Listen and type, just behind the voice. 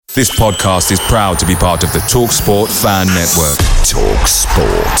This podcast is proud to be part of the TalkSport Fan Network.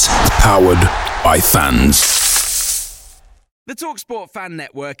 TalkSport. Powered by fans. The TalkSport Fan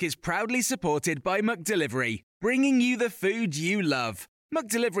Network is proudly supported by McDelivery, bringing you the food you love.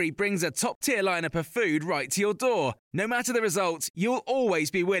 McDelivery brings a top-tier lineup of food right to your door. No matter the result, you'll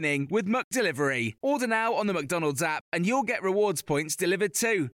always be winning with McDelivery. Order now on the McDonald's app and you'll get rewards points delivered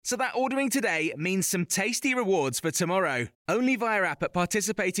too. So that ordering today means some tasty rewards for tomorrow. Only via app at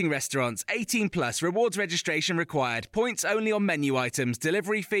participating restaurants. 18 plus. Rewards registration required. Points only on menu items.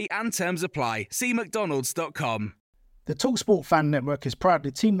 Delivery fee and terms apply. See mcdonalds.com. The TalkSport Fan Network is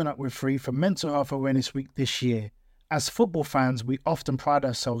proudly teaming up with Free for Mental Health Awareness Week this year. As football fans, we often pride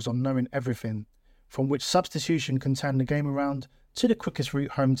ourselves on knowing everything, from which substitution can turn the game around to the quickest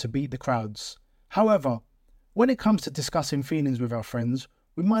route home to beat the crowds. However, when it comes to discussing feelings with our friends,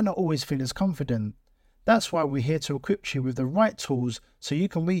 we might not always feel as confident. That's why we're here to equip you with the right tools so you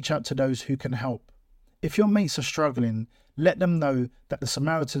can reach out to those who can help. If your mates are struggling, let them know that the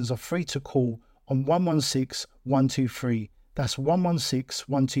Samaritans are free to call on 116 123. That's 116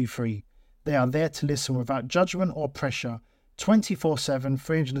 123. They are there to listen without judgment or pressure, 24/7,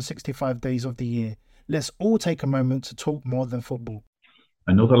 365 days of the year. Let's all take a moment to talk more than football.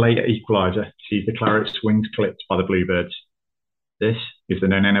 Another late equaliser sees the Clarets' wings clipped by the Bluebirds. This is the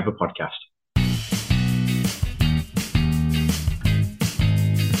No Nay Never podcast.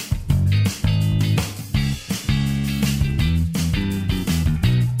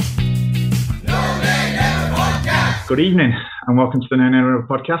 Good evening and welcome to the No Nay Never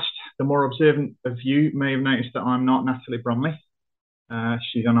podcast. The more observant of you may have noticed that I'm not Natalie Bromley.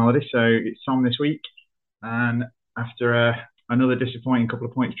 She's on holiday, so it's Tom this week. And after another disappointing couple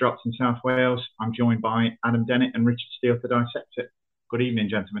of points dropped in South Wales, I'm joined by Adam Dennett and Richard Steele to dissect it. Good evening,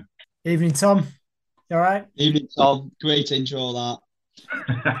 gentlemen. Evening, Tom. You all right? Evening, Tom. Great intro, that.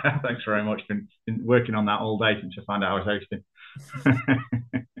 Thanks very much. Been working on that all day since I found out I was hosting.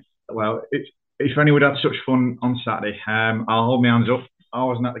 Well, if anyone had such fun on Saturday, I'll hold my hands up. I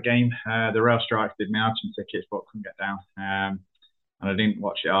wasn't at the game. The rail strikes did me out some tickets, but couldn't get down. And I didn't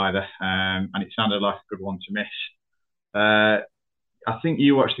watch it either. And it sounded like a good one to miss. I think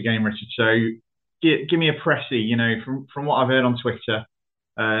you watched the game, Richard. So give me a pressy. You know, from what I've heard on Twitter,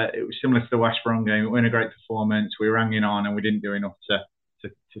 it was similar to the West Brom game. It wasn't a great performance. We were hanging on, and we didn't do enough to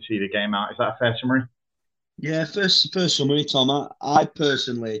see the game out. Is that a fair summary? Yeah, first summary, Tom. I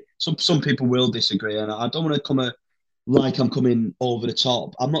personally, some people will disagree, and I don't want to come like I'm coming over the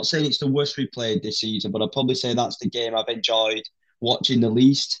top. I'm not saying it's the worst we played this season, but I'd probably say that's the game I've enjoyed watching the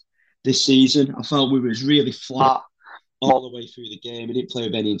least this season. I felt we was really flat all the way through the game. We didn't play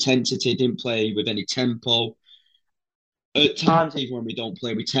with any intensity, didn't play with any tempo. At times, even when we don't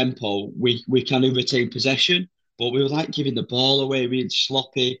play with tempo, we kind of retain possession, but we were like giving the ball away, really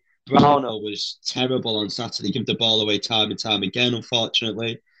sloppy. Brownhill was terrible on Saturday, give the ball away time and time again,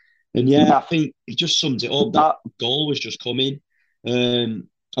 unfortunately. And yeah, I think it just sums it up. That goal was just coming. I know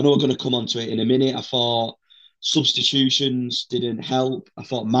we're going to come on to it in a minute. I thought substitutions didn't help. I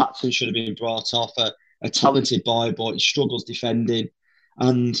thought Matson should have been brought off, a talented boy, but he struggles defending.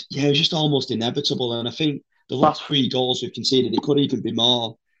 And yeah, it was just almost inevitable. And I think the last 3 goals we've conceded, it could even be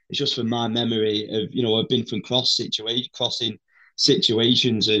more. It's just from my memory of, I've been from crossing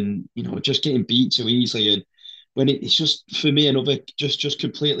situations and, just getting beat too easily. And when it's just, for me, another just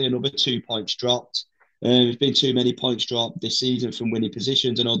completely another 2 points dropped. There's been too many points dropped this season from winning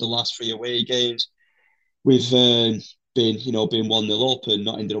positions. I know the last 3 away games we've been 1-0 up and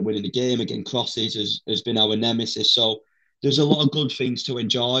not ended up winning the game. Again, crosses has been our nemesis. So there's a lot of good things to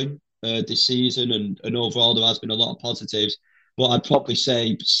enjoy this season, and overall there has been a lot of positives. But I'd probably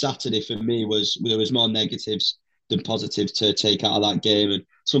say Saturday for me there was more negatives than positives to take out of that game. And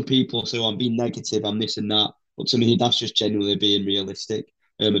some people say, I'm being negative, I'm this and that. But to me, that's just genuinely being realistic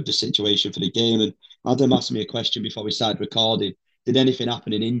of the situation for the game. And Adam asked me a question before we started recording. Did anything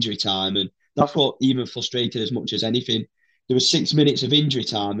happen in injury time? And that's what even frustrated as much as anything. There was 6 minutes of injury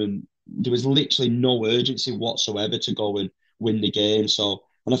time and there was literally no urgency whatsoever to go and win the game.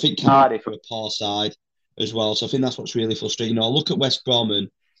 And I think Cardiff are a poor side as well. So I think that's what's really frustrating. I look at West Brom and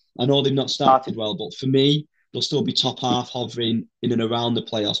I know they've not started well, but for me, they'll still be top half hovering in and around the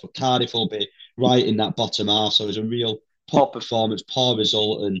playoffs, but Cardiff will be right in that bottom half. So it's a real poor performance, poor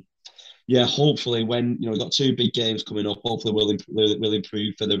result. And yeah, hopefully when, we've got 2 big games coming up, hopefully we'll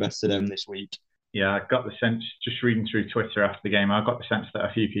improve for the rest of them this week. Yeah, I got the sense, just reading through Twitter after the game, I got the sense that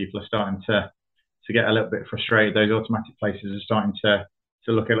a few people are starting to get a little bit frustrated. Those automatic places are starting to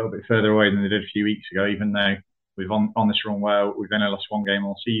look a little bit further away than they did a few weeks ago, even though we've on this run where we've only lost 1 game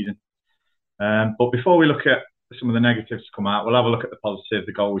all season. But before we look at some of the negatives to come out. We'll have a look at the positive,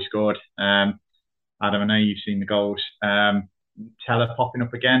 the goal we scored. Adam, I know you've seen the goals. Teller popping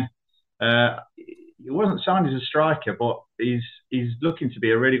up again. He wasn't signed as a striker, but he's looking to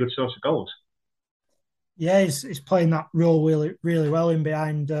be a really good source of goals. Yeah, he's playing that role really, really well in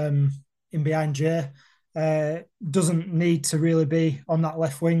behind Jay. Doesn't need to really be on that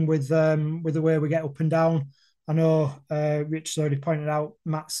left wing with the way we get up and down. I know Rich has already pointed out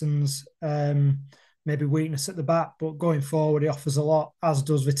Maatsen's maybe weakness at the back, but going forward he offers a lot, as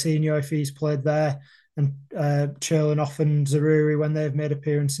does Vitinho if he's played there, and Cherlinoff and Zaroury when they've made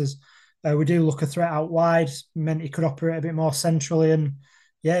appearances. We do look a threat out wide, meant he could operate a bit more centrally, and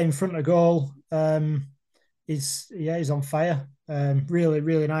in front of goal, he's on fire. Really,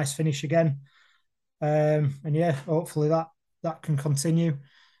 really nice finish again. And hopefully that can continue.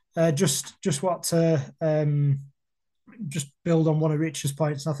 Just want to just build on one of Richard's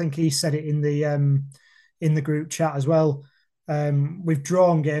points. And I think he said it in the group chat as well. We've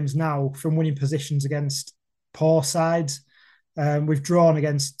drawn games now from winning positions against poor sides. We've drawn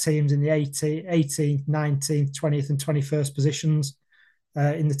against teams in the 18th, 19th, 20th, and 21st positions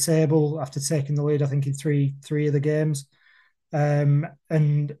in the table after taking the lead, I think, in three of the games.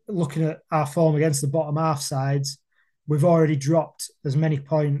 And looking at our form against the bottom half sides, we've already dropped as many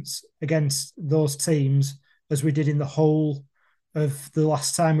points against those teams as we did in the whole of the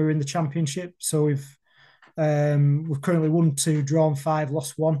last time we were in the Championship. So we've currently won 2, drawn 5,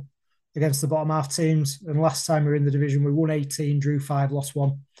 lost 1 against the bottom half teams. And last time we were in the division, we won 18, drew 5, lost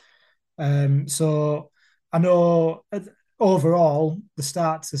 1. So I know overall the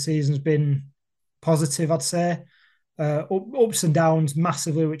start to the season's been positive, I'd say. Ups and downs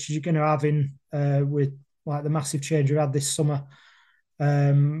massively, which you're going to have in with like the massive change we've had this summer.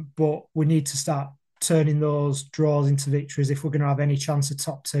 But we need to start turning those draws into victories if we're going to have any chance of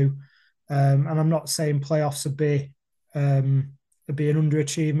top 2. And I'm not saying playoffs would be an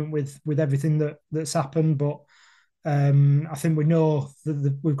underachievement with everything that's happened, but I think we know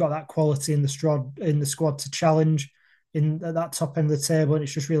that we've got that quality in the squad to challenge at that top end of the table, and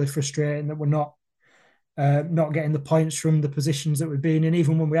it's just really frustrating that we're not getting the points from the positions that we've been in.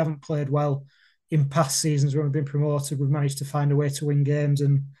 Even when we haven't played well in past seasons when we've been promoted, we've managed to find a way to win games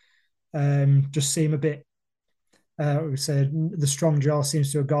and just seem a bit, we say, the strong jaw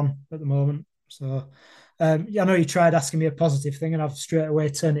seems to have gone at the moment. So I know you tried asking me a positive thing and I've straight away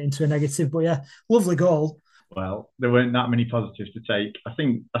turned it into a negative, but yeah, lovely goal. Well, there weren't that many positives to take. I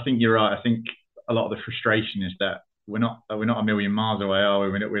think you're right. I think a lot of the frustration is that we're not a million miles away, are we?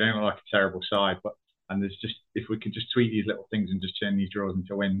 We don't look like a terrible side, and there's just, if we could just tweak these little things and just turn these draws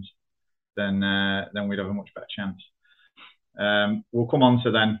into wins, then we'd have a much better chance. We'll come on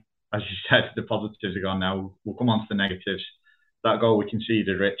to then, as you said, the positives are gone now. We'll come on to the negatives. That goal we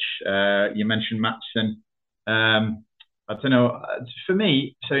conceded, Rich. You mentioned Maatsen. I don't know. For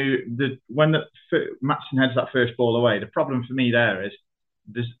me, so when Maatsen heads that first ball away, the problem for me there is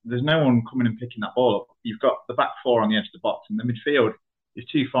there's no one coming and picking that ball up. You've got the back 4 on the edge of the box, and the midfield is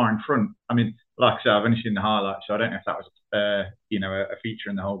too far in front. I mean, like I said, I've only seen the highlights, so I don't know if that was a feature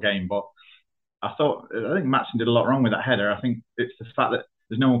in the whole game. But I think Maatsen did a lot wrong with that header. I think it's the fact that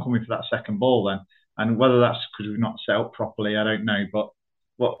there's no one coming for that second ball then, and whether that's because we've not set up properly, I don't know. But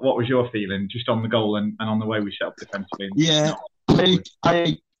what was your feeling just on the goal and on the way we set up defensively? Yeah,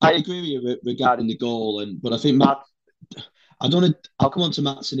 I agree with you regarding the goal, but I think I'll come on to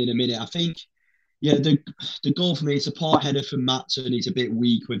Maatsen in a minute. I think, the goal for me, it's a poor header from Maatsen. He's a bit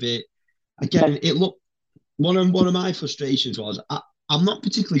weak with it. Again, it looked, one of my frustrations was I'm not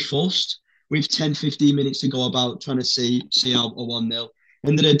particularly fussed with 10, 15 minutes to go about trying to see out a 1-0.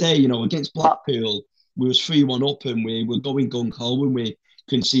 End of the day, against Blackpool, we was 3-1 up and we were going gung-ho when we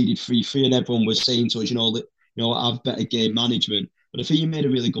conceded 3-3 and everyone was saying to us, have better game management. But I think you made a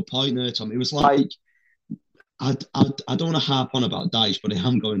really good point there, Tom. It was like, I don't want to harp on about Dyche, but I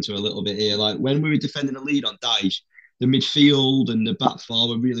am going to a little bit here. Like when we were defending the lead on Dyche, the midfield and the back 4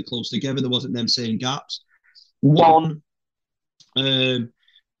 were really close together. There wasn't them saying gaps. One thing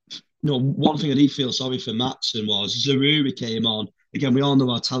I did feel sorry for Maatsen was Zaroury came on. Again, we all know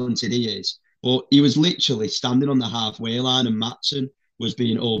how talented he is, but he was literally standing on the halfway line and Maatsen was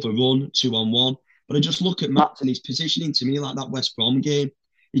being overrun 2-on-1. But I just look at Maatsen, his positioning to me like that West Brom game.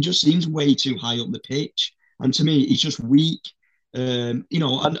 He just seems way too high up the pitch. And to me, he's just weak. And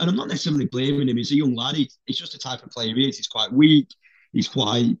I'm not necessarily blaming him. He's a young lad. He's just the type of player he is. He's quite weak. He's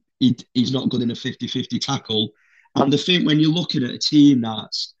not good in a 50-50 tackle. And I think when you're looking at a team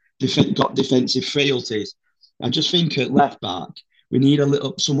that's got defensive frailties, I just think at left back, we need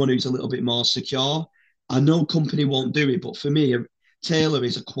someone who's a little bit more secure. I know Kompany won't do it, but for me, Taylor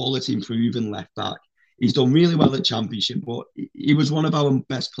is a quality improving left back. He's done really well at Championship, but he was one of our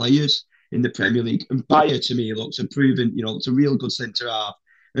best players in the Premier League. And Bayer, to me, looks a proven, it's a real good centre half.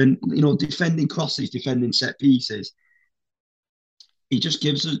 And, defending crosses, defending set pieces. He just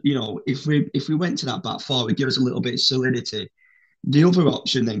gives us, if we went to that back four, it would give us a little bit of solidity. The other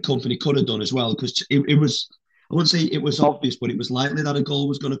option then Kompany could have done as well, because it was, I wouldn't say it was obvious, but it was likely that a goal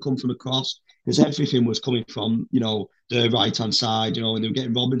was going to come from a cross, because everything was coming from, the right-hand side, and they were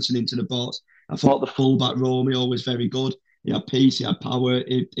getting Robinson into the box. I thought the fullback Romeo was very good. He had pace, he had power,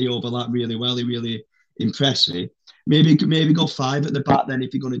 he overlapped really well. He really impressed me. Maybe go 5 at the back then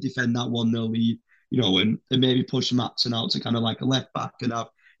if you're going to defend that 1-0 lead, and maybe push Maatsen out to kind of like a left back and have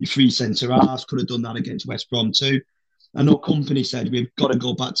your 3 centre halves. Could have done that against West Brom too. I know Kompany said we've got to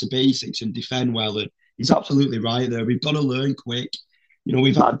go back to basics and defend well, and he's absolutely right there. We've got to learn quick.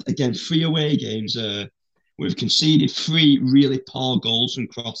 We've had, again, 3 away games. We've conceded 3 really poor goals from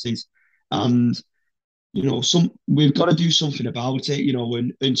crosses, and we've got to do something about it.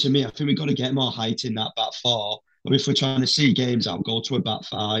 And to me, I think we've got to get more height in that back 4. Or if we're trying to see games out, go to a back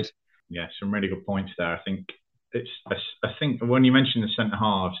 5. Yeah, some really good points there. I think when you mentioned the centre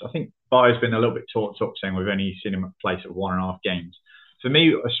halves, I think Bayer's been a little bit talked up, saying we've only seen him play sort of 1.5 games. For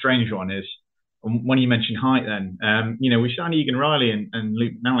me, a strange one is when you mentioned height. Then we signed Egan Riley and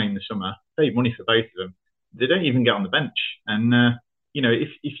Luke Nally in the summer. Paid money for both of them. They don't even get on the bench. And if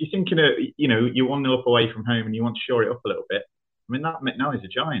you're thinking you're 1-0 up away from home and you want to shore it up a little bit, I mean, that McNally's a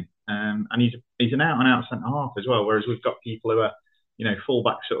giant, and he's an out and out centre half as well. Whereas we've got people who are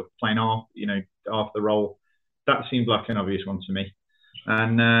fullback sort of playing half the role. That seems like an obvious one to me.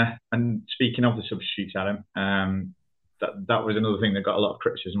 And speaking of the substitutes, Adam, that was another thing that got a lot of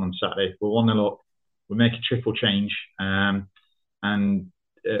criticism on Saturday. We're 1-0 up, we make a triple change, and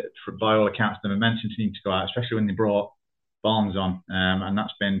by all accounts, the momentum seemed to go out, especially when they brought Barnes on, and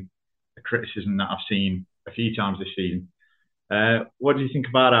that's been a criticism that I've seen a few times this season. What do you think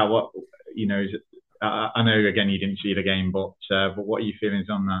about that? What is it? I know again you didn't see the game, but what are your feelings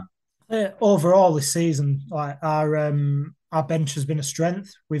on that? Overall this season, like our bench has been a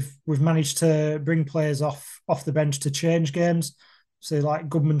strength. We've managed to bring players off the bench to change games. So like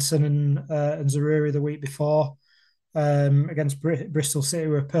Goodmanson and Zaroury the week before against Bristol City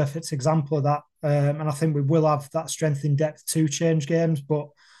were a perfect example of that. And I think we will have that strength in depth to change games, but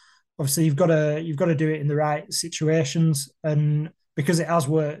obviously you've got to do it in the right situations. And because it has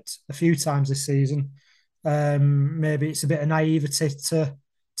worked a few times this season, maybe it's a bit of naivety to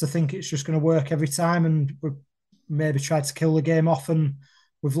think it's just going to work every time, and we've maybe tried to kill the game off, and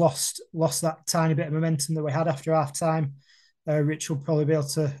we've lost that tiny bit of momentum that we had after half time. Rich will probably be able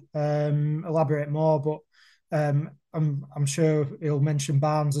to elaborate more, but I'm sure he'll mention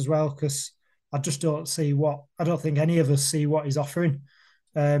Barnes as well, because I just don't think any of us see what he's offering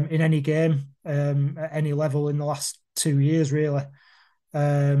in any game at any level in the last 2 years, really.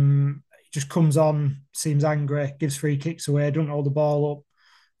 He just comes on, seems angry, gives free kicks away, doesn't hold the ball up.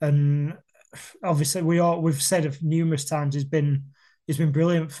 And obviously we've said numerous times he's been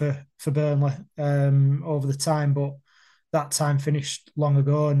brilliant for Burnley over the time, but that time finished long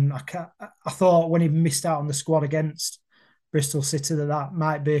ago. And I thought when he missed out on the squad against Bristol City that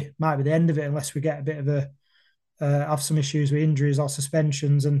might be the end of it, unless we get a bit of have some issues with injuries or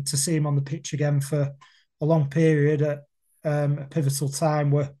suspensions. And to see him on the pitch again for a long period at a pivotal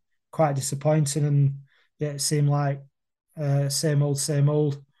time were quite disappointing. And it seemed like same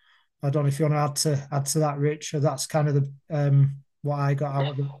old. I don't know if you want to add to that, Rich. Or that's kind of the what I got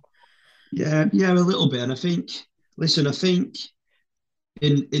out of it. Yeah, a little bit. And I think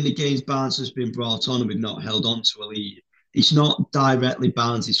in the games Barnes has been brought on and we've not held on to a lead, it's not directly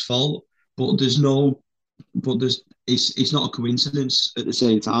Barnes' fault, but it's not a coincidence at the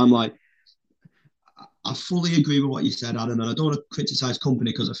same time. Like, I fully agree with what you said, Adam, and I don't want to criticise Kompany,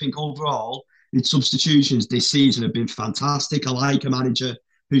 because I think overall the substitutions this season have been fantastic. I like a manager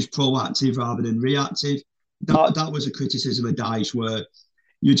who's proactive rather than reactive. That was a criticism of Dyche, where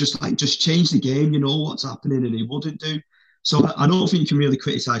you just change the game, you know what's happening, and he wouldn't do. So I don't think you can really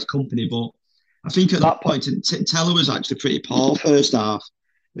criticise Kompany, but I think at that point, Teller was actually pretty poor first half,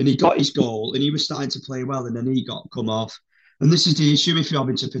 and he got his goal, and he was starting to play well, and then he got come off. And this is the issue if you're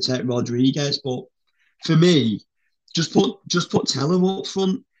having to protect Rodriguez. But for me, just put Teller up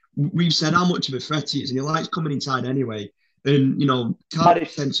front. We've said how much of a threat he is, and he likes coming inside anyway. And,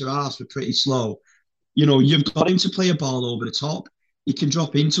 Cardiff centre-halves were pretty slow. You've got him to play a ball over the top. He can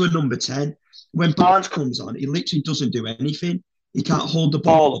drop into a number 10. When Barnes comes on, he literally doesn't do anything. He can't hold the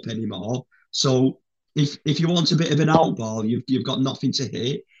ball up anymore. So if you want a bit of an out ball, you've got nothing to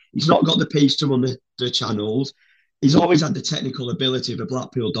hit. He's not got the pace to run the channels. He's always had the technical ability of a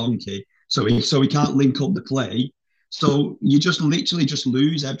Blackpool donkey. so he can't link up the play. So you just literally just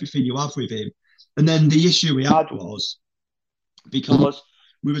lose everything you have with him. And then the issue we had was because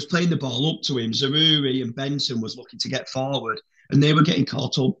we was playing the ball up to him, Zaroury and Benson was looking to get forward, and they were getting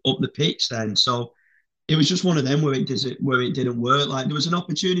caught up the pitch then. So it was just one of them where it didn't work. Like there was an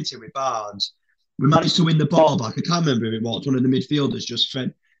opportunity with Barnes. We managed to win the ball back. I can't remember who it was. One of the midfielders just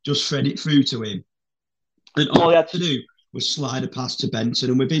fed it through to him. And all he had to do was slide a pass to Benson,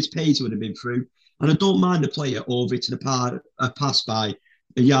 and with his pace, he would have been through. And I don't mind the player over to a pass by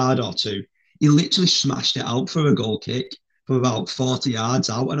a yard or two. He literally smashed it out for a goal kick from about 40 yards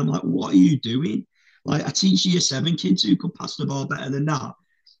out. And I'm like, what are you doing? Like, I teach year 7 kids who could pass the ball better than that.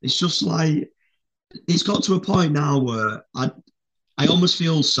 It's just like, it's got to a point now where I almost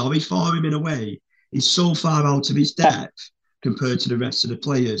feel sorry for him in a way. He's so far out of his depth compared to the rest of the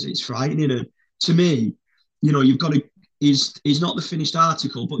players. It's frightening. And to me, you know, you've got to, he's not the finished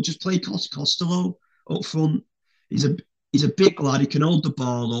article, but just play Costello up front. He's a big lad. He can hold the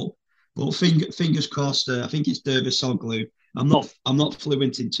ball up. But fingers crossed. I think it's Dervisoglu. I'm not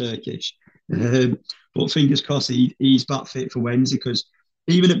fluent in Turkish, but fingers crossed he's back fit for Wednesday, because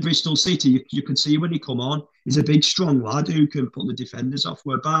even at Bristol City, you can see when he come on, he's a big, strong lad who can put the defenders off.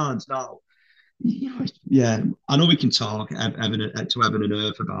 Where Barnes now, yeah, I know we can talk to heaven and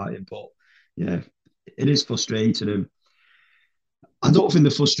earth about him, but yeah, it is frustrating. And I don't think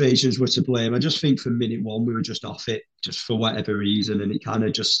the frustrations were to blame. I just think from minute one we were just off it, just for whatever reason, and it kind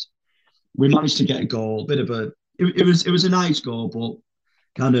of just, we managed to get a goal, it was a nice goal,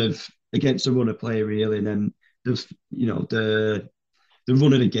 but kind of against the run of play really, and then the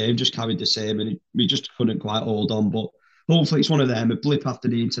run of the game just carried the same, and we just couldn't quite hold on. But hopefully it's one of them, a blip after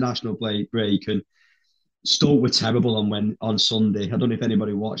the international break. And Stoke were terrible on Sunday. I don't know if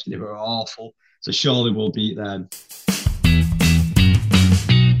anybody watched it; they were awful. So surely we'll beat them.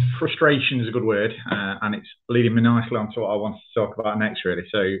 Frustration is a good word, and it's leading me nicely on to what I want to talk about next, really.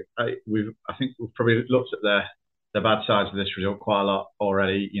 So I think we've probably looked at the bad sides of this result quite a lot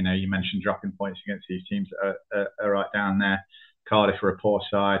already. You know, you mentioned dropping points against these teams that are right down there. Cardiff are a poor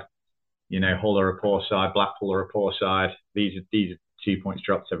side. You know, Hull are a poor side. Blackpool are a poor side. These are 2 points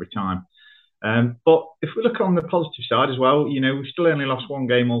drops every time. But if we look on the positive side as well, you know, we've still only lost one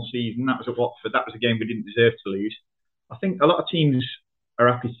game all season. That was at Watford. That was a game we didn't deserve to lose. I think a lot of teams are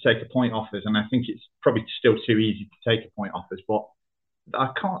happy to take a point off us, and I think it's probably still too easy to take a point off us. But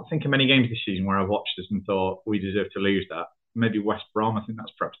I can't think of many games this season where I've watched us and thought we deserve to lose that. Maybe West Brom, I think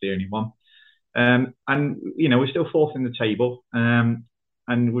that's perhaps the only one. And, you know, we're still fourth in the table.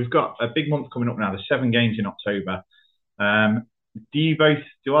 And we've got a big month coming up now. There's 7 games in October. Do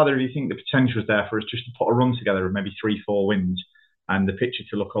either of you think the potential is there for us just to put a run together of maybe 3-4 wins and the picture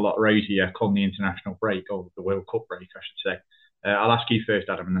to look a lot rosier come the international break, or the World Cup break, I should say? I'll ask you first,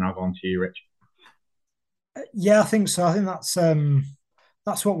 Adam, and then I'll go on to you, Rich. Yeah, I think so. I think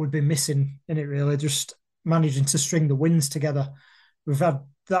that's what we've been missing in it, really, just managing to string the wins together. We've had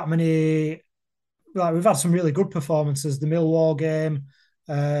that many, like we've had some really good performances. The Millwall game,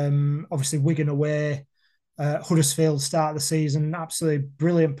 obviously Wigan away, Huddersfield start of the season, absolutely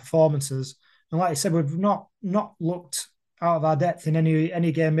brilliant performances. And like I said, we've not looked out of our depth in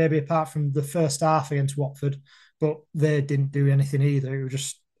any game, maybe apart from the first half against Watford, but they didn't do anything either. It was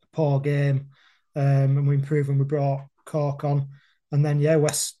just a poor game, and we improved when we brought Cork on. And then, yeah,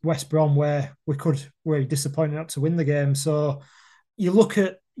 West Brom, where we're disappointed not to win the game. So you look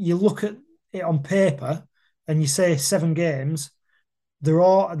at it on paper and you say 7 games.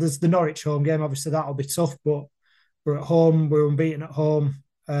 There's the Norwich home game. Obviously, that'll be tough, but we're at home. We're unbeaten at home.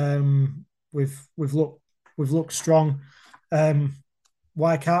 We've looked strong.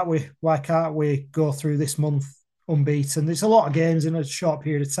 Why can't we go through this month unbeaten? There's a lot of games in a short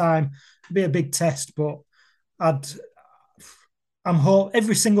period of time. It'll be a big test, but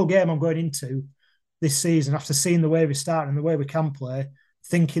every single game I'm going into this season, after seeing the way we start and the way we can play,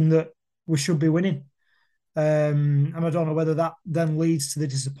 thinking that we should be winning. And I don't know whether that then leads to the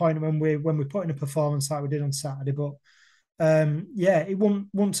disappointment when we put in a performance like we did on Saturday. But yeah, it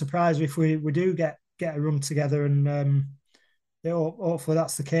won't surprise me if we do get a run together, and hopefully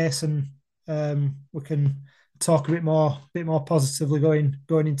that's the case, and we can talk a bit more positively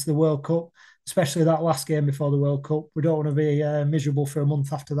going into the World Cup, especially that last game before the World Cup. We don't want to be miserable for a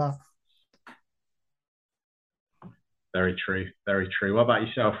month after that. Very true. Very true. What about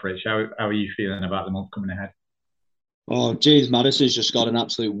yourself, Rich? How are you feeling about the month coming ahead? Oh, James Maddison's just got an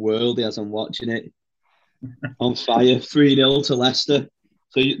absolute worldie as I'm watching it. On fire. 3-0 to Leicester.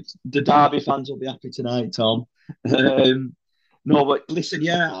 So the Derby fans will be happy tonight, Tom. No, but listen,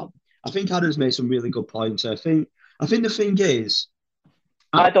 yeah, I think Adam's made some really good points. I think the thing is,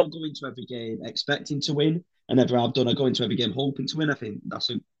 I don't go into every game expecting to win. I never have done. I go into every game hoping to win. I think that's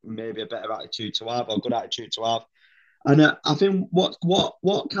maybe a better attitude to have, or a good attitude to have. And I think what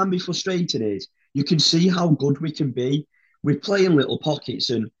can be frustrating is you can see how good we can be. We play in little pockets,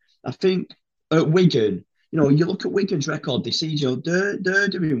 and I think at Wigan, you look at Wigan's record this season, they're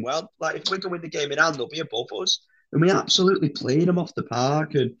doing well. Like if Wigan win the game in hand, they'll be above us, and we absolutely played them off the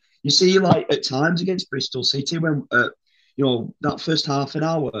park. And you see, like at times against Bristol City, when that first half an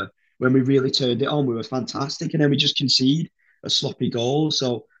hour when we really turned it on, we were fantastic, and then we just concede a sloppy goal.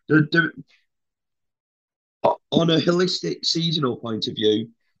 So on a holistic seasonal point of view,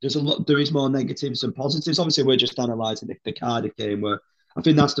 there is more negatives than positives. Obviously, we're just analysing the Cardiff game, where I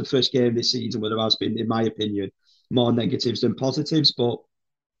think that's the first game this season where there has been, in my opinion, more negatives than positives. But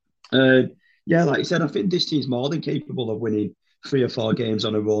like I said, I think this team's more than capable of winning 3 or 4 games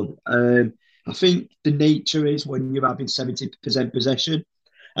on a run. I think the nature is when you're having 70% possession.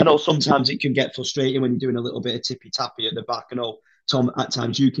 I know sometimes it can get frustrating when you're doing a little bit of tippy-tappy at the back. I know, Tom, at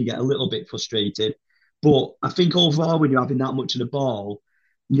times you can get a little bit frustrated. But I think overall, when you're having that much of the ball,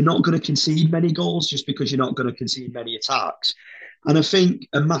 you're not going to concede many goals just because you're not going to concede many attacks. And I think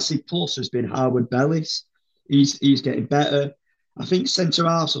a massive plus has been Harwood Bellis. He's getting better. I think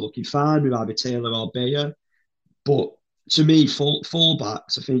centre-halves are looking fine with either Taylor or Bayer. But to me,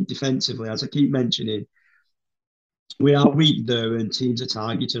 full-backs, I think defensively, as I keep mentioning, we are weak there and teams are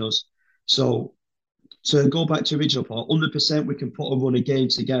targeting us. So to go back to original point, 100% we can put a run of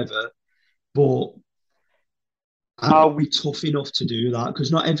games together, but are we tough enough to do that?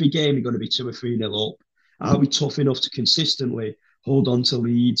 Because not every game you're going to be 2 or 3-0 up. Are we tough enough to consistently hold on to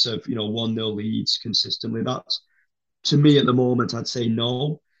leads of 1-0 leads consistently? That's, to me at the moment, I'd say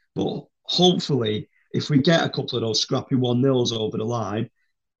no. But hopefully, if we get a couple of those scrappy 1-0s over the line,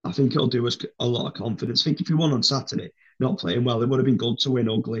 I think it'll do us a lot of confidence. I think if we won on Saturday, not playing well, it would have been good to win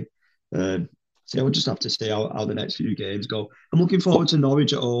ugly. So we'll just have to see how the next few games go. I'm looking forward to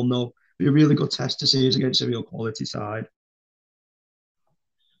Norwich at home, though. Be a really good test to see us against a real quality side.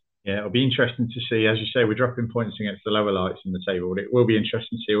 Yeah, it'll be interesting to see. As you say, we're dropping points against the lower lights in the table. But it will be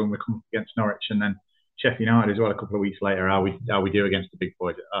interesting to see when we come up against Norwich and then Sheffield United as well a couple of weeks later, how we do against the big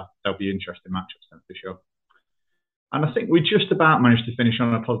boys. That'll be interesting matchups then for sure. And I think we just about managed to finish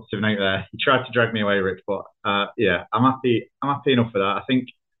on a positive note there. You tried to drag me away, Rich, but yeah, I'm happy enough for that. I think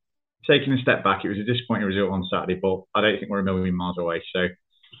taking a step back, it was a disappointing result on Saturday, but I don't think we're a million miles away. So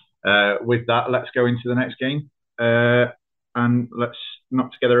with that, let's go into the next game and let's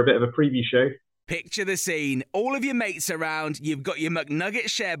knock together a bit of a preview show. Picture the scene. All of your mates around, you've got your McNugget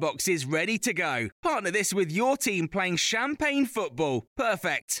share boxes ready to go. Partner this with your team playing champagne football.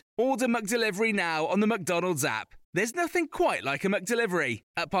 Perfect. Order McDelivery now on the McDonald's app. There's nothing quite like a McDelivery.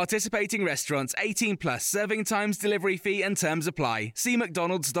 At participating restaurants, 18 plus, serving times, delivery fee and terms apply. See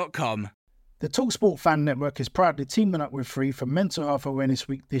mcdonalds.com. The TalkSport Fan Network is proudly teaming up with Free for Mental Health Awareness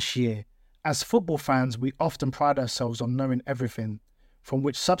Week this year. As football fans, we often pride ourselves on knowing everything, from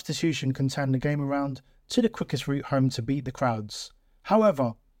which substitution can turn the game around to the quickest route home to beat the crowds.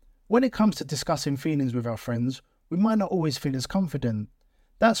 However, when it comes to discussing feelings with our friends, we might not always feel as confident.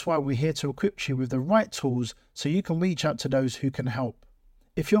 That's why we're here to equip you with the right tools so you can reach out to those who can help.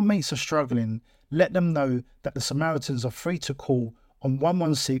 If your mates are struggling, let them know that the Samaritans are free to call on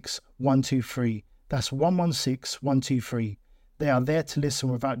 116 123. That's 116 123. They are there to listen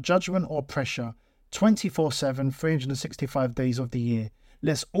without judgment or pressure, 24/7, 365 days of the year.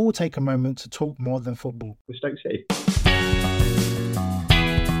 Let's all take a moment to talk more than football. With Stoke City.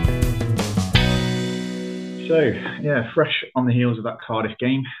 So, yeah, fresh on the heels of that Cardiff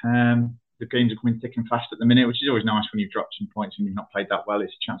game. The games are coming thick and fast at the minute, which is always nice when you've dropped some points and you've not played that well.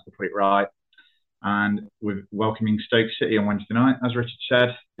 It's a chance to put it right. And with welcoming Stoke City on Wednesday night, as Richard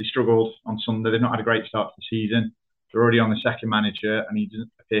said, they struggled on Sunday. They've not had a great start to the season. They're already on the second manager, and he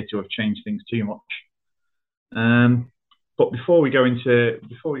doesn't appear to have changed things too much. But before we go into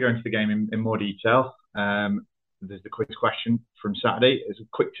the game in more detail, there's the quiz question from Saturday. It's a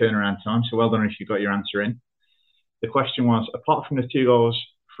quick turnaround time, so well done if you got your answer in. The question was, apart from the 2 goals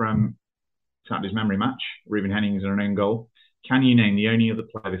from Saturday's memory match, Ruben Hennings and an own goal, can you name the only other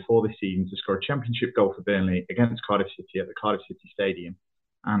player before this season to score a championship goal for Burnley against Cardiff City at the Cardiff City Stadium?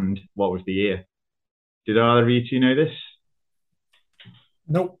 And what was the year? Did either of you two know this?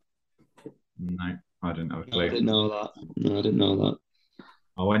 Nope. No, I didn't have a clue. I didn't know that.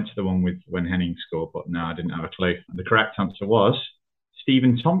 I went to the one with when Henning scored, but no, I didn't have a clue. The correct answer was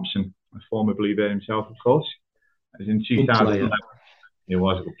Stephen Thompson, a former Bluebird himself, of course. It was in 2011. He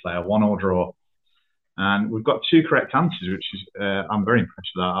was a good player, 1-1 draw. And we've got 2 correct answers, which is I'm very impressed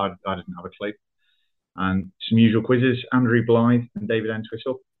with that. I didn't have a clue. And some usual quizzes. Andrew Blythe and David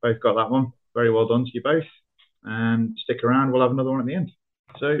Entwistle both got that one. Very well done to you both. And stick around, we'll have another one at the end.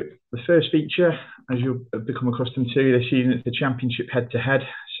 So the first feature, as you'll have become accustomed to this season, it's the Championship head-to-head.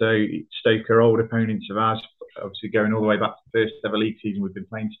 So Stoke are old opponents of ours, obviously going all the way back to the first ever league season we've been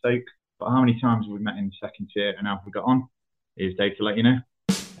playing Stoke. But how many times have we met in the second tier and how have we got on? Here's Dave to let you know.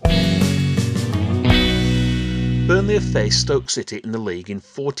 Burnley have faced Stoke City in the league in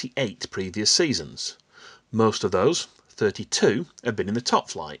 48 previous seasons. Most of those, 32, have been in the top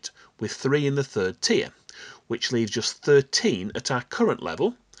flight, with 3 in the third tier, which leaves just 13 at our current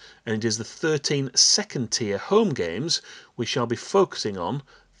level, and it is the 13 second tier home games we shall be focusing on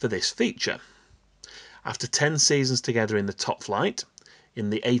for this feature. After 10 seasons together in the top flight, in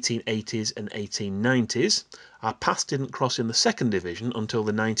the 1880s and 1890s, our paths didn't cross in the second division until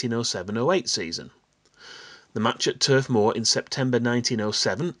the 1907-08 season. The match at Turf Moor in September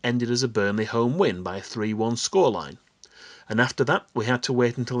 1907 ended as a Burnley home win by a 3-1 scoreline, and after that we had to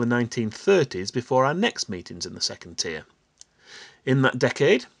wait until the 1930s before our next meetings in the second tier. In that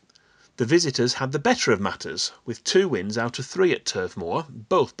decade, the visitors had the better of matters, with 2 wins out of 3 at Turf Moor,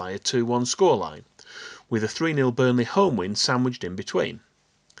 both by a 2-1 scoreline, with a 3-0 Burnley home win sandwiched in between.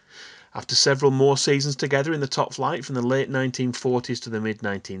 After several more seasons together in the top flight from the late 1940s to the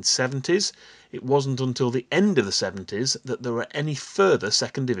mid-1970s, it wasn't until the end of the 70s that there were any further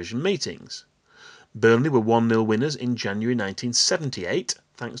second division meetings. Burnley were 1-0 winners in January 1978,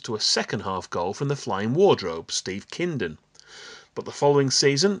 thanks to a second-half goal from the Flying Wardrobe, Steve Kinden. But the following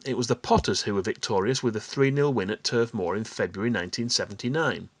season, it was the Potters who were victorious with a 3-0 win at Turf Moor in February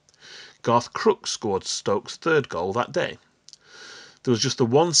 1979. Garth Crooks scored Stoke's third goal that day. There was just the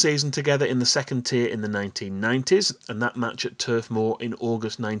one season together in the second tier in the 1990s, and that match at Turf Moor in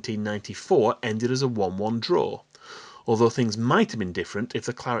August 1994 ended as a 1-1 draw, although things might have been different if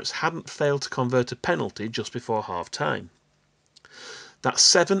the Clarets hadn't failed to convert a penalty just before half-time. That's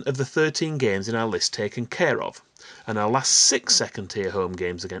 7 of the 13 games in our list taken care of, and our last 6 second-tier home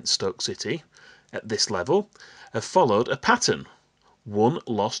games against Stoke City, at this level, have followed a pattern: 1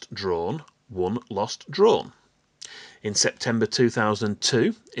 lost drawn, 1 lost drawn. In September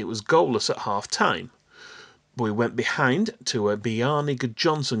 2002, it was goalless at half-time, but we went behind to a Bjarne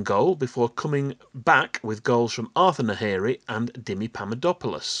Johnson goal before coming back with goals from Arthur Naheri and Dimi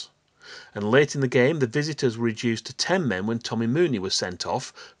Pamadopoulos. And late in the game, the visitors were reduced to 10 men when Tommy Mooney was sent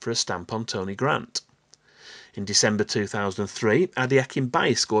off for a stamp on Tony Grant. In December 2003, Adi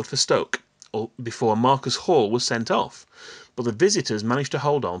Akinbaye scored for Stoke, before Marcus Hall was sent off, but the visitors managed to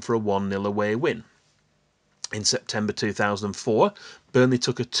hold on for a 1-0 away win. In September 2004, Burnley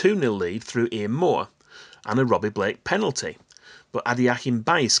took a 2-0 lead through Ian Moore and a Robbie Blake penalty, but Adi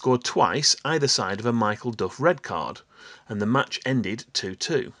Akinbaye scored twice either side of a Michael Duff red card, and the match ended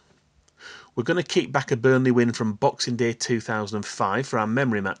 2-2. We're going to keep back a Burnley win from Boxing Day 2005 for our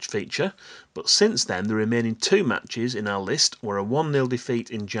memory match feature, but since then the remaining 2 matches in our list were a 1-0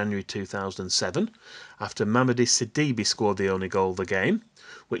 defeat in January 2007, after Mamadi Sidibe scored the only goal of the game,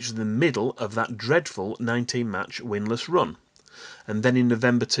 which was in the middle of that dreadful 19-match winless run. And then in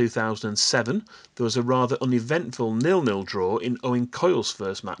November 2007, there was a rather uneventful 0-0 draw in Owen Coyle's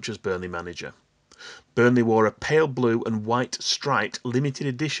first match as Burnley manager. Burnley wore a pale blue and white striped limited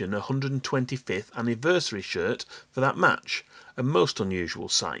edition 125th anniversary shirt for that match, a most unusual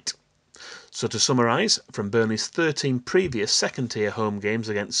sight. So to summarise, from Burnley's 13 previous second-tier home games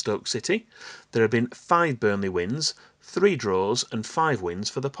against Stoke City, there have been 5 Burnley wins, 3 draws and 5 wins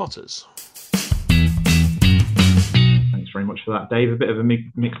for the Potters. Thanks very much for that, Dave. A bit of a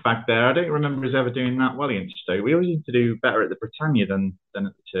mixed bag there. I don't remember us ever doing that well against Stoke. We always used to do better at the Britannia than at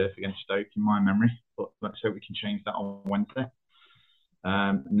the Turf against Stoke, in my memory. But let's hope we can change that on Wednesday.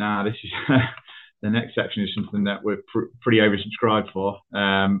 Now, this is the next section is something that we're pretty oversubscribed for.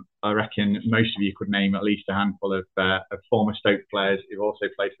 I reckon most of you could name at least a handful of former Stoke players who've also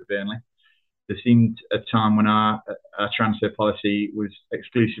played for Burnley. There seemed a time when our transfer policy was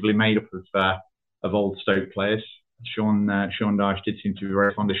exclusively made up of old Stoke players. Sean Dyche did seem to be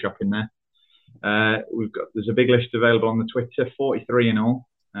very fond of shopping there. There's a big list available on the Twitter, 43 in all.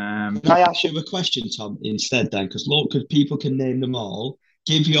 Can I ask you a question, Tom, instead then? Because people can name them all.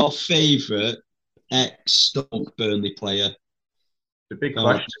 Give your favourite ex-Stoke Burnley player. It's a big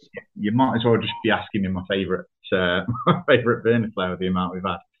question. You might as well just be asking me my favourite Burnley player with the amount we've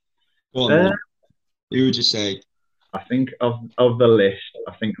had. Go on, who would you say? I think of the list,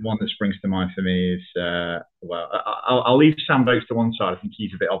 I think the one that springs to mind for me is, I'll leave Sam Vokes to one side. I think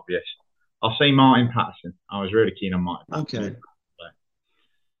he's a bit obvious. I'll say Martin Patterson. I was really keen on Martin Patterson.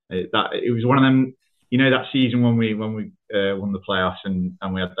 Okay. It was one of them, you know, that season when we won the playoffs and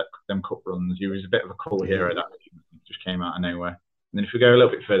we had them cup runs. He was a bit of a cult hero that just came out of nowhere. And then if we go a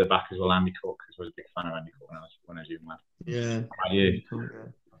little bit further back as well, Andy Cook, because I was a big fan of Andy Cook when I was a young man.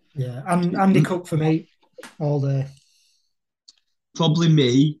 Yeah, and Andy Cook for me all day. Probably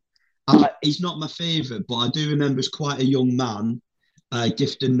me. He's not my favourite, but I do remember as quite a young man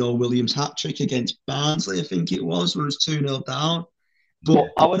gifting Noel Williams' hat-trick against Barnsley, I think it was, when it was 2-0 down. But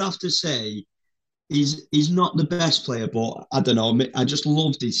I would have to say he's not the best player, but I don't know. I just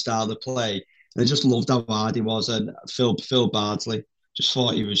loved his style of play. And I just loved how hard he was. And Phil Bardsley, just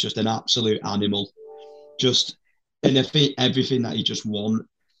thought he was just an absolute animal. And I think everything that he just won,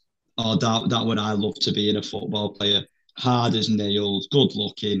 that would I love to be in a football player. Hard as nails, good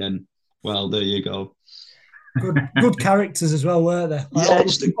looking, and well, there you go. Good characters as well, weren't there? All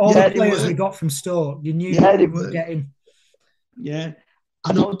the players we got from Stoke, you knew they were getting. Yeah,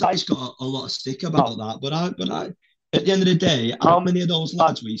 I know Dice got a lot of stick about that, but I, at the end of the day, how many of those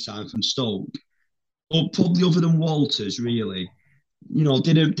lads we signed from Stoke, or probably other than Walters, really,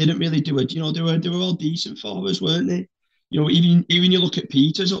 didn't really do it. They were all decent for us, weren't they? Even you look at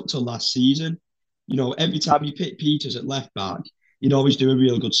Peters up till last season. Every time you pick Peters at left back, you'd always do a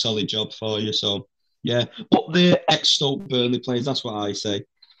real good solid job for you. So yeah, but the ex-Stoke Burnley players, that's what I say.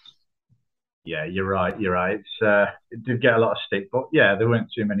 Yeah, you're right. It did get a lot of stick, but yeah, there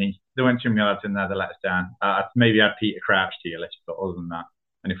weren't too many lads in there that let us down. Maybe add Peter Crouch to your list, but other than that,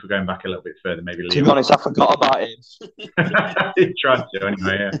 and if we're going back a little bit further, maybe Leon. To be honest, I forgot about him. He tried to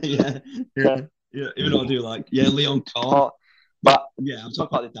anyway. Yeah. Even though I do Leon Cort. But yeah, I'm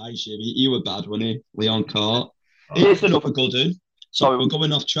talking about the Dyche. He was bad, wasn't he? Leon Cort. Here's another good one. Sorry, we're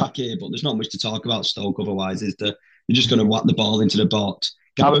going off track here, but there's not much to talk about Stoke otherwise, is there? You're just going to whack the ball into the box.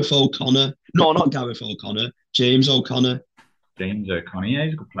 Gareth O'Connor. No, not Gareth O'Connor. James O'Connor. Yeah, he's a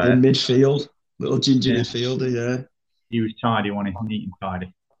good player. In midfield. Little ginger midfielder, yeah. He was tidy, wasn't he? Neat and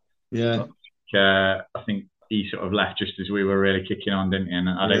tidy. Yeah. I think he sort of left just as we were really kicking on, didn't he? And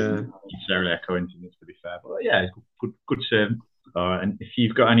I don't think it's necessarily a coincidence, to be fair. But yeah, good servant. And if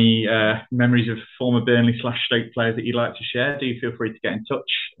you've got any memories of former Burnley/Stoke players that you'd like to share, do feel free to get in touch.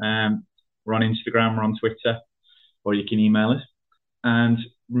 We're on Instagram, we're on Twitter, or you can email us. And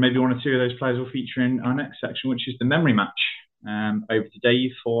maybe one or two of those players will feature in our next section, which is the memory match. Over to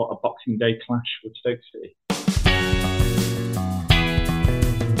Dave for a Boxing Day clash with Stoke City.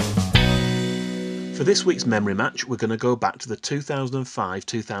 For this week's memory match, we're going to go back to the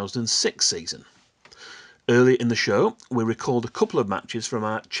 2005-2006 season. Earlier in the show, we recalled a couple of matches from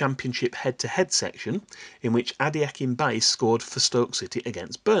our Championship head-to-head section in which Adi Akinbaye scored for Stoke City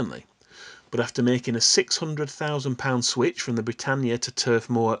against Burnley. But after making a £600,000 switch from the Britannia to Turf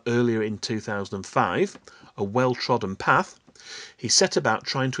Moor earlier in 2005, a well-trodden path, he set about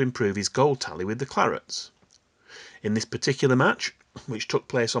trying to improve his goal tally with the Clarets. In this particular match, which took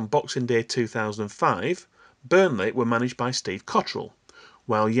place on Boxing Day 2005, Burnley were managed by Steve Cotterill,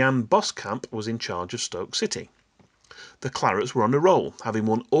 while Jan Boskamp was in charge of Stoke City. The Clarets were on a roll, having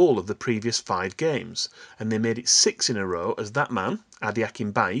won all of the previous 5 games, and they made it 6 in a row as that man, Adi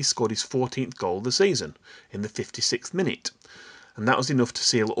Akinbaye, scored his 14th goal of the season in the 56th minute, and that was enough to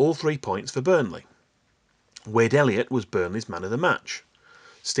seal all 3 points for Burnley. Wade Elliott was Burnley's man of the match.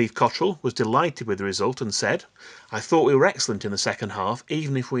 Steve Cotterill was delighted with the result and said, "I thought we were excellent in the second half,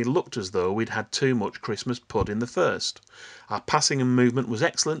 even if we looked as though we'd had too much Christmas pud in the first. Our passing and movement was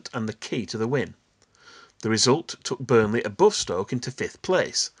excellent and the key to the win." The result took Burnley above Stoke into 5th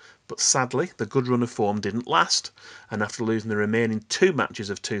place, but sadly the good run of form didn't last, and after losing the remaining 2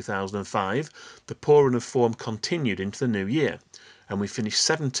 matches of 2005, the poor run of form continued into the new year, and we finished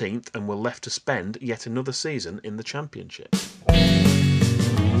 17th and were left to spend yet another season in the Championship.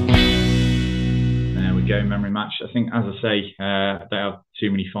 Go memory match. I think, as I say, I don't have too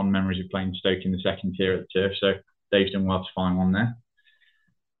many fond memories of playing Stoke in the second tier at the Turf, so Dave's done well to find one there.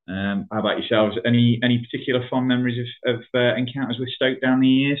 How about yourselves? Any particular fond memories of encounters with Stoke down the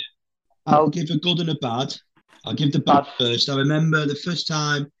years? I'll give a good and a bad. I'll give the bad first. I remember the first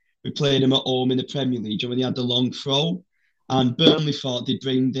time we played them at home in the Premier League when they had the long throw, and Burnley thought they'd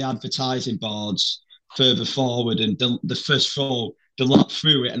bring the advertising boards further forward, and the first throw, the lap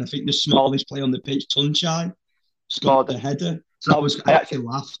through it, and I think the smallest player on the pitch, Tunchai, scored the header. So I actually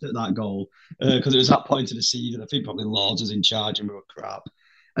laughed at that goal because it was that point of the season. I think probably Lords was in charge and we were crap.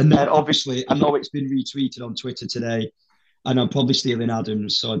 And then obviously, I know it's been retweeted on Twitter today, and I'm probably stealing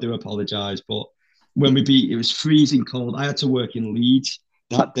Adams, so I do apologise. But when we beat, it was freezing cold. I had to work in Leeds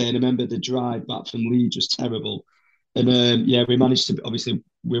that day. And I remember the drive back from Leeds was terrible. And we managed to, obviously,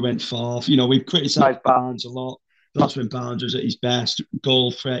 we went 4th. We've criticised Barnes a lot. That's when Barnes was at his best.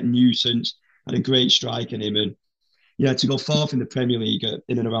 Goal threat, nuisance, had a great strike in him. And, yeah, to go fourth in the Premier League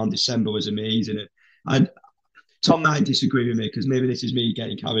in and around December was amazing. And Tom might disagree with me because maybe this is me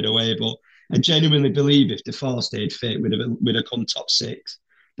getting carried away, but I genuinely believe if Defoe stayed fit, we'd have come top 6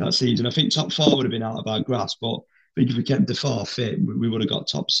 that season. I think top 4 would have been out of our grasp, but I think if we kept Defoe fit, we would have got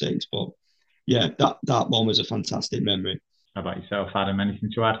top 6. But yeah, that one was a fantastic memory. How about yourself, Adam? Anything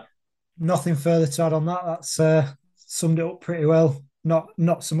to add? Nothing further to add on that. That's summed it up pretty well.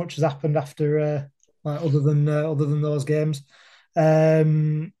 Not so much has happened after other than those games.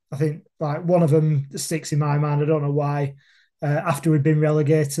 I think like one of them sticks in my mind. I don't know why. After we'd been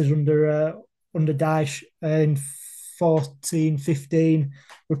relegated under Dyche in 14-15,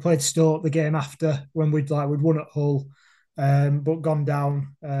 we played Stoke the game after when we'd won at Hull, but gone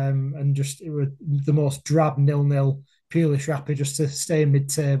down, and just it was the most drab 0-0. Purely happy just to stay in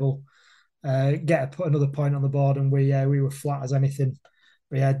mid-table, put another point on the board, and we were flat as anything.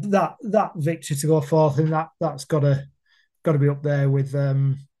 But yeah, that victory to go fourth, and that's got to be up there with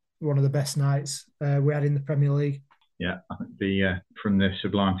one of the best nights we had in the Premier League. Yeah, I think from the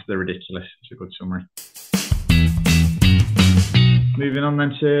sublime to the ridiculous is a good summary. Moving on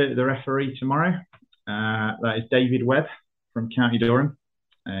then to the referee tomorrow. That is David Webb from County Durham.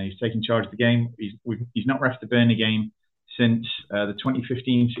 He's taking charge of the game. He's not reffed the Burnley game since the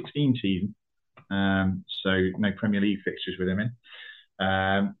 2015-16 season. So no Premier League fixtures with him in.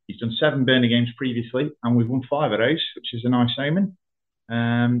 He's done 7 Burnley games previously, and we've won 5 of those, which is a nice omen.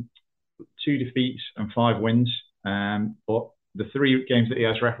 2 defeats and 5 wins. But the 3 games that he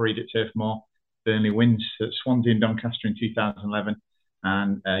has refereed at Turf Moor, Burnley wins at Swansea and Doncaster in 2011.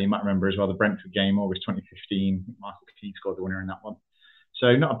 And you might remember as well the Brentford game, August 2015. Michael Keane scored the winner in that one.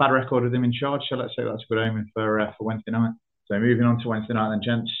 So not a bad record with him in charge. So let's say that's a good omen for Wednesday night. So moving on to Wednesday night then,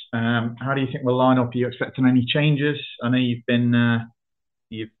 gents. How do you think we'll line up? Are you expecting any changes? I know you've been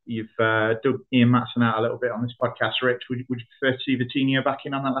you've dug Ian Maatsen out a little bit on this podcast, Rich. Would you prefer to see Vitinho back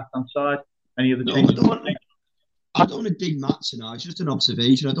in on that left-hand side? Any other changes? I don't want to dig Maatsen out. It's just an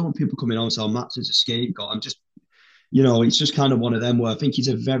observation. I don't want people coming on and saying Maatsen's a scapegoat. I'm just, it's just kind of one of them where I think he's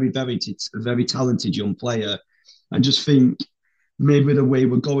a very, very, very talented young player. I just think maybe the way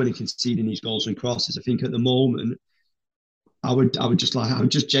we're going and conceding these goals and crosses, I think at the moment, I would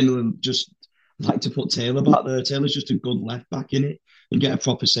genuinely like to put Taylor back there. Taylor's just a good left back in it and get a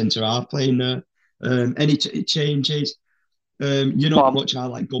proper centre half playing there. Any changes? How much I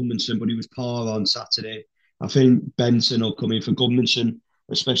like Gudmundsson, but he was poor on Saturday. I think Benson will come in for Gudmundsson,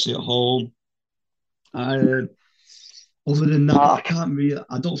 especially at home. Other than that,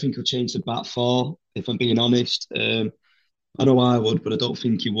 I don't think he'll change the back 4, if I'm being honest. I know I would, but I don't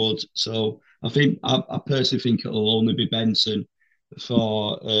think he would. So I personally think it'll only be Benson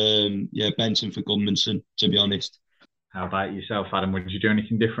for Gudmundsson, to be honest. How about yourself, Adam? Would you do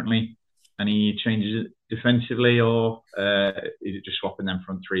anything differently? Any changes defensively, or is it just swapping them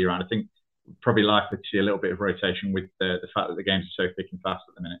front 3 around? I think probably likely to see a little bit of rotation with the fact that the games are so thick and fast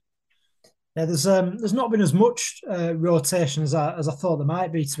at the minute. Yeah, there's not been as much rotation as I thought there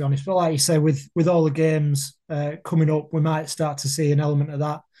might be, to be honest. But like you say, with all the games coming up, we might start to see an element of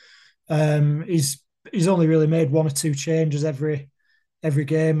that. He's only really made 1 or 2 changes every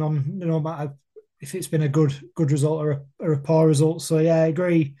game, no matter if it's been a good result or a poor result. So yeah, I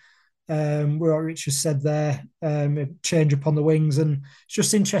agree. What Rich has said there, change up on the wings, and it's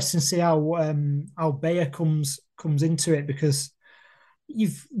just interesting to see how Bayer comes into it, because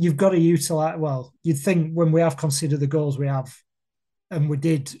you've got to utilise. Well, you'd think when we have considered the goals we have, and we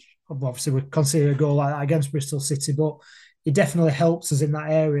did, obviously we considered a goal like that against Bristol City, but it definitely helps us in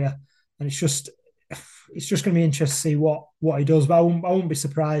that area, and it's just going to be interesting to see what he does. But I won't be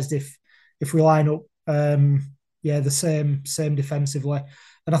surprised if we line up the same defensively.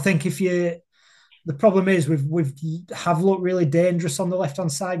 And I think the problem is we've looked really dangerous on the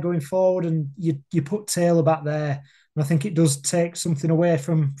left-hand side going forward, and you put Taylor back there, and I think it does take something away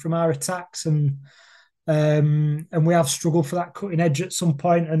from our attacks, and we have struggled for that cutting edge at some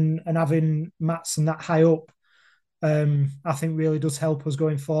point, and having Maatsen that high up, I think really does help us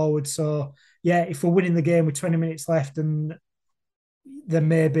going forward. So yeah, if we're winning the game with 20 minutes left, and then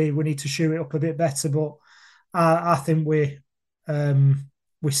maybe we need to shoot it up a bit better, but I think we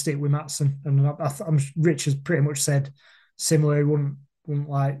stick with Maatsen, and Rich has pretty much said similar. Wouldn't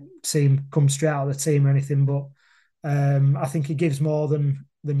like see him come straight out of the team or anything, but I think he gives more than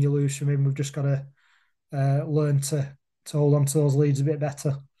you lose from him. We've just got to learn to hold on to those leads a bit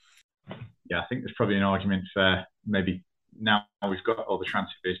better. Yeah, I think there's probably an argument for maybe now we've got all the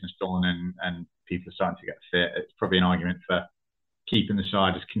transfer business done and people are starting to get fit. It's probably an argument for keeping the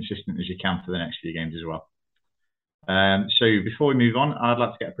side as consistent as you can for the next few games as well. So before we move on, I'd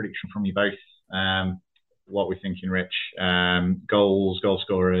like to get a prediction from you both. what we're thinking, Rich. Goals, goal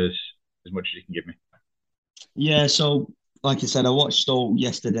scorers, as much as you can give me. Yeah, so like I said, I watched Stoke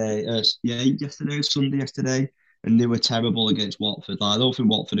yesterday. Sunday yesterday, and they were terrible against Watford. Like, I don't think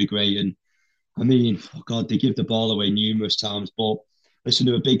Watford are great, and I mean, oh God, they give the ball away numerous times. But listen,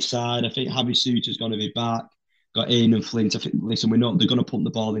 they're a big side. I think Harry Souttar's going to be back. Got Ian and Flint. I think, listen, we're not. They're going to pump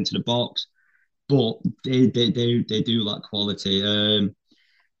the ball into the box, but they do lack quality.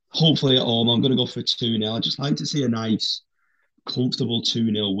 Hopefully at home, I'm going to go for a 2-0. I'd just like to see a nice, comfortable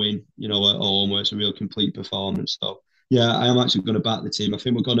 2-0 win, you know, at home where it's a real complete performance. So, yeah, I am actually going to back the team. I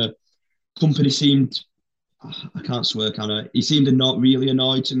think we're going to. Company seemed, I can't swear, can I? He seemed not really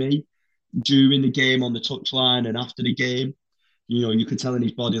annoyed to me during the game on the touchline and after the game. You know, you could tell in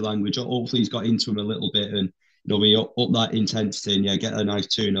his body language. Hopefully, he's got into him a little bit and, you know, we up that intensity and, yeah, get a nice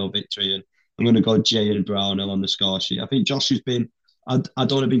 2-0 victory. And I'm going to go Jay and Brownhill on the score sheet. I think Josh has been, I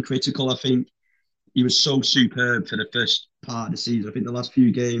don't have been critical. I think he was so superb for the first part of the season. I think the last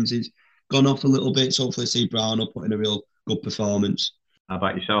few games he's gone off a little bit. So hopefully, I see Brownhill put in a real good performance. How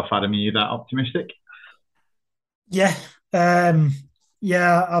about yourself, Adam? Are you that optimistic? Yeah.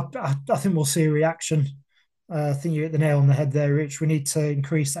 Yeah, I think we'll see a reaction. I think you hit the nail on the head there, Rich. We need to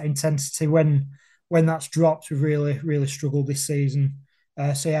increase that intensity when that's dropped. We've really struggled this season.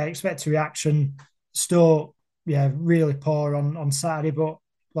 So yeah, I expect a reaction. Stoke, yeah, really poor on Saturday, but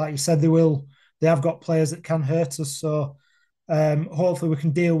like you said, they have got players that can hurt us. So hopefully we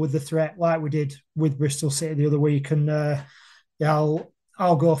can deal with the threat like we did with Bristol City the other week. And yeah,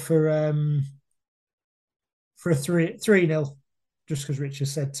 I'll go for a 3-0. Just because Richard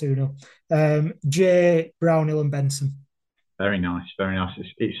said 2-0. Jay, Brownhill and Benson. Very nice, very nice.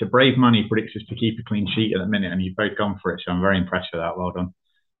 It's a brave man who predicts us to keep a clean sheet at the minute, and you've both gone for it, so I'm very impressed with that. Well done.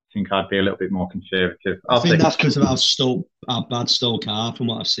 I think I'd be a little bit more conservative. I think that's because of how bad Stoke are from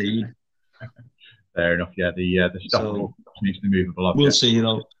what I've seen. Fair enough, yeah. The stuff needs to be movable object. We'll see,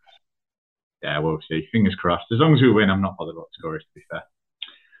 though. Yeah, we'll see. Fingers crossed. As long as we win, I'm not bothered about the scores, to be fair.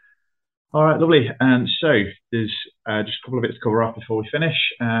 All right, lovely. And so there's just a couple of bits to cover off before we finish.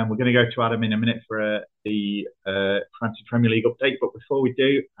 We're going to go to Adam in a minute for the Fantasy Premier League update. But before we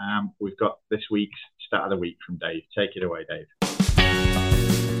do, we've got this week's Stat of the Week from Dave. Take it away, Dave.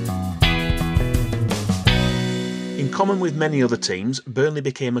 In common with many other teams, Burnley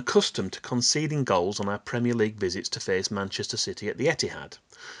became accustomed to conceding goals on our Premier League visits to face Manchester City at the Etihad.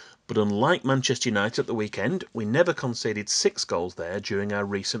 But unlike Manchester United at the weekend, we never conceded 6 goals there during our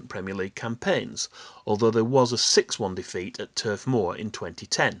recent Premier League campaigns, although there was a 6-1 defeat at Turf Moor in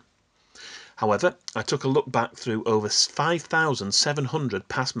 2010. However, I took a look back through over 5,700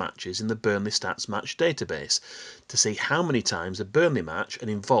 past matches in the Burnley Stats match database to see how many times a Burnley match had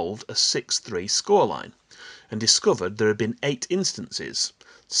involved a 6-3 scoreline, and discovered there had been 8 instances,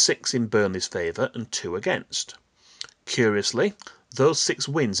 6 in Burnley's favour and 2 against. Curiously, those 6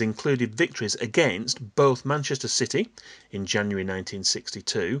 wins included victories against both Manchester City in January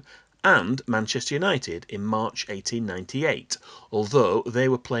 1962 and Manchester United in March 1898, although they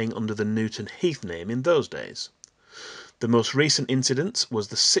were playing under the Newton Heath name in those days. The most recent incident was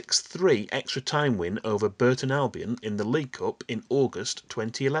the 6-3 extra time win over Burton Albion in the League Cup in August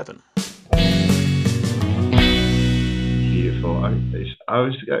 2011. Beautiful. I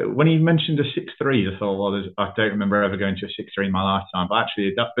was when he mentioned a 6-3, I thought, well, I don't remember ever going to a 6-3 in my lifetime. But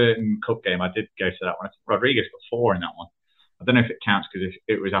actually, that Burton Cup game, I did go to that one. I think Rodriguez got 4 in that one. I don't know if it counts because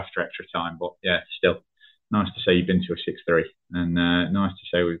it was after extra time, but yeah, still nice to say you've been to a 6-3, and nice to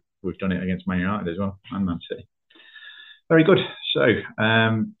say we've done it against Man United as well and Man City. Very good. So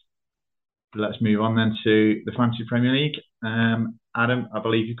let's move on then to the Fantasy Premier League. Adam, I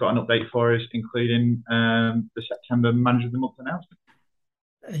believe you've got an update for us, including the September Manager of the Month announcement.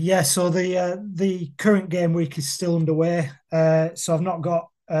 Yeah, so the current game week is still underway. So I've not got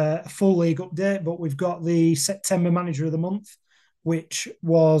a full league update, but we've got the September Manager of the Month, which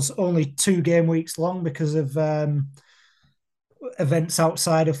was only 2 game weeks long because of events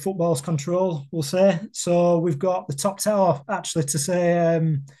outside of football's control, we'll say. So we've got the top 10. Oh, actually, to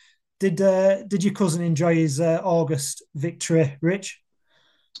say, did your cousin enjoy his August victory, Rich?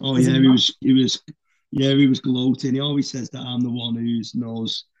 Oh yeah, he was gloating. He always says that I'm the one who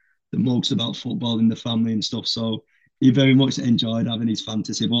knows the most about football in the family and stuff. So he very much enjoyed having his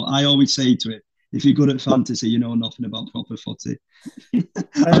fantasy. But I always say to it, if you're good at fantasy, you know nothing about proper footy.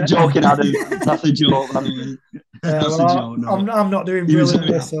 I'm joking, Adam. That's a joke, by the way. That's a joke. No. I'm not doing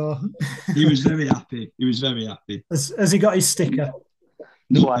brilliantly, so he was very happy. He was very happy. Has he got his sticker?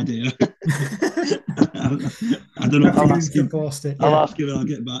 No idea. I don't know. I'll ask him. Post it. I'll ask him and I'll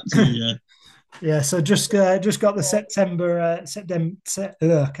get back to you. Yeah. Yeah. So just got the September. I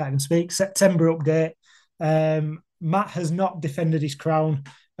can't even speak. September update. Matt has not defended his crown.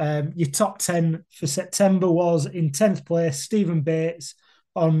 Your top 10 for September was in 10th place, Stephen Bates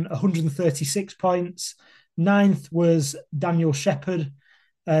on 136 points. 9th was Daniel Shepherd,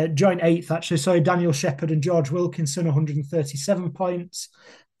 joint 8th actually. Sorry, Daniel Shepherd and George Wilkinson, 137 points.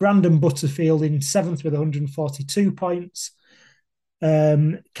 Brandon Butterfield in 7th with 142 points.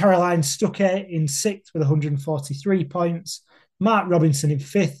 Caroline Stuckey in 6th with 143 points. Mark Robinson in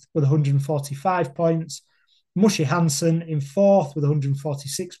 5th with 145 points. Mushy Hansen in 4th with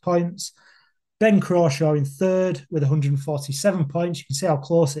 146 points. Ben Crawshaw in 3rd with 147 points. You can see how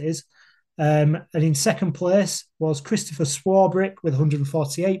close it is. And in 2nd place was Christopher Swarbrick with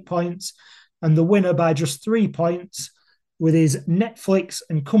 148 points. And the winner by just 3 points with his Netflix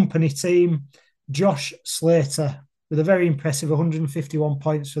and company team, Josh Slater, with a very impressive 151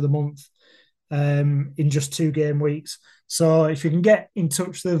 points for the month in just 2 game weeks. So if you can get in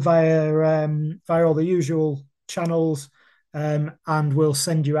touch with via all the usual channels, and we'll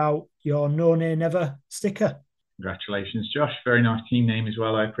send you out your No Nay Never sticker. Congratulations, Josh. Very nice team name as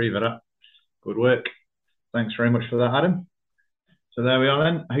well. I approve of that. Good work. Thanks very much for that, Adam. So there we are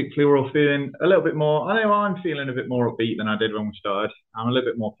then. Hopefully we're all feeling a little bit more, I know I'm feeling a bit more upbeat than I did when we started. I'm a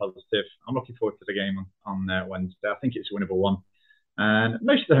little bit more positive. I'm looking forward to the game on Wednesday. I think it's a winnable one. And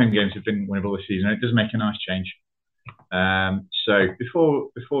most of the home games have been winnable this season. It does make a nice change. So before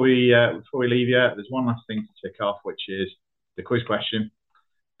we leave you, there's one last thing to tick off, which is the quiz question.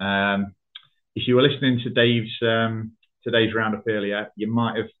 If you were listening to Dave's today's roundup earlier, you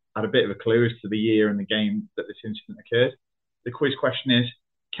might have had a bit of a clue as to the year and the game that this incident occurred. The quiz question is,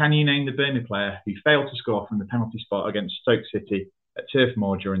 can you name the Burnley player who failed to score from the penalty spot against Stoke City at Turf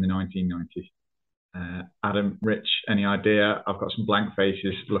Moor during the 1990s? Adam, Rich, any idea? I've got some blank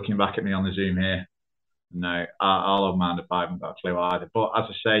faces looking back at me on the Zoom here. No, I'll have manned if I haven't got a clue either. But as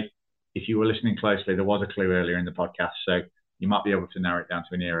I say, if you were listening closely, there was a clue earlier in the podcast, so you might be able to narrow it down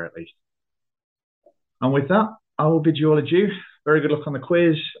to an era at least. And with that, I will bid you all adieu. Very good luck on the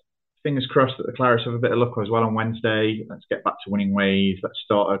quiz. Fingers crossed that the Clarets have a bit of luck as well on Wednesday. Let's get back to winning ways. Let's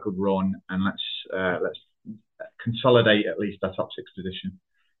start a good run, and let's consolidate at least our top 6 position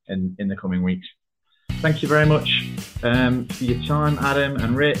in the coming weeks. Thank you very much for your time, Adam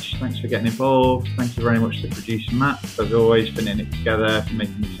and Rich. Thanks for getting involved. Thank you very much to producer Matt, as always, for knitting it together, for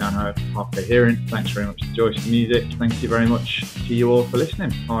making me sound half coherent. Thanks very much to Joyce for music. Thank you very much to you all for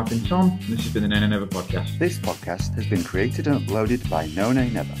listening. I've been Tom, and this has been the No Nay Never podcast. This podcast has been created and uploaded by No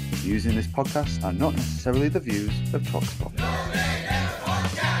Nay Never. The views in this podcast are not necessarily the views of TalkSport.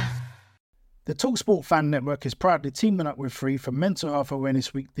 The TalkSport Fan Network is proudly teaming up with Free for Mental Health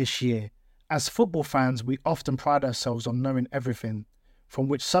Awareness Week this year. As football fans, we often pride ourselves on knowing everything, from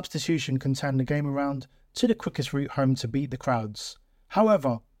which substitution can turn the game around to the quickest route home to beat the crowds.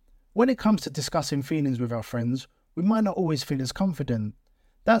 However, when it comes to discussing feelings with our friends, we might not always feel as confident.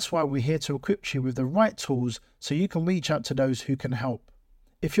 That's why we're here to equip you with the right tools so you can reach out to those who can help.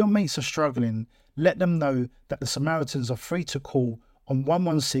 If your mates are struggling, let them know that the Samaritans are free to call on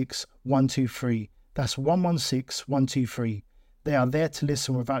 116 123. That's 116 123. They are there to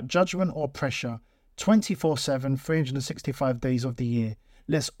listen without judgment or pressure, 24/7, 365 days of the year.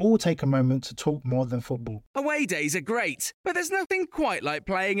 Let's all take a moment to talk more than football. Away days are great, but there's nothing quite like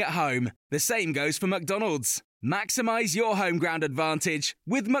playing at home. The same goes for McDonald's. Maximise your home ground advantage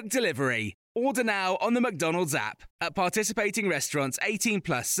with McDelivery. Order now on the McDonald's app. At participating restaurants, 18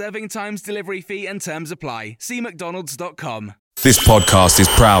 plus, serving times, delivery fee and terms apply. See mcdonalds.com. This podcast is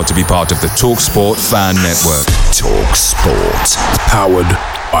proud to be part of the TalkSport Fan Network. TalkSport. Powered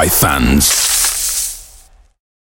by fans.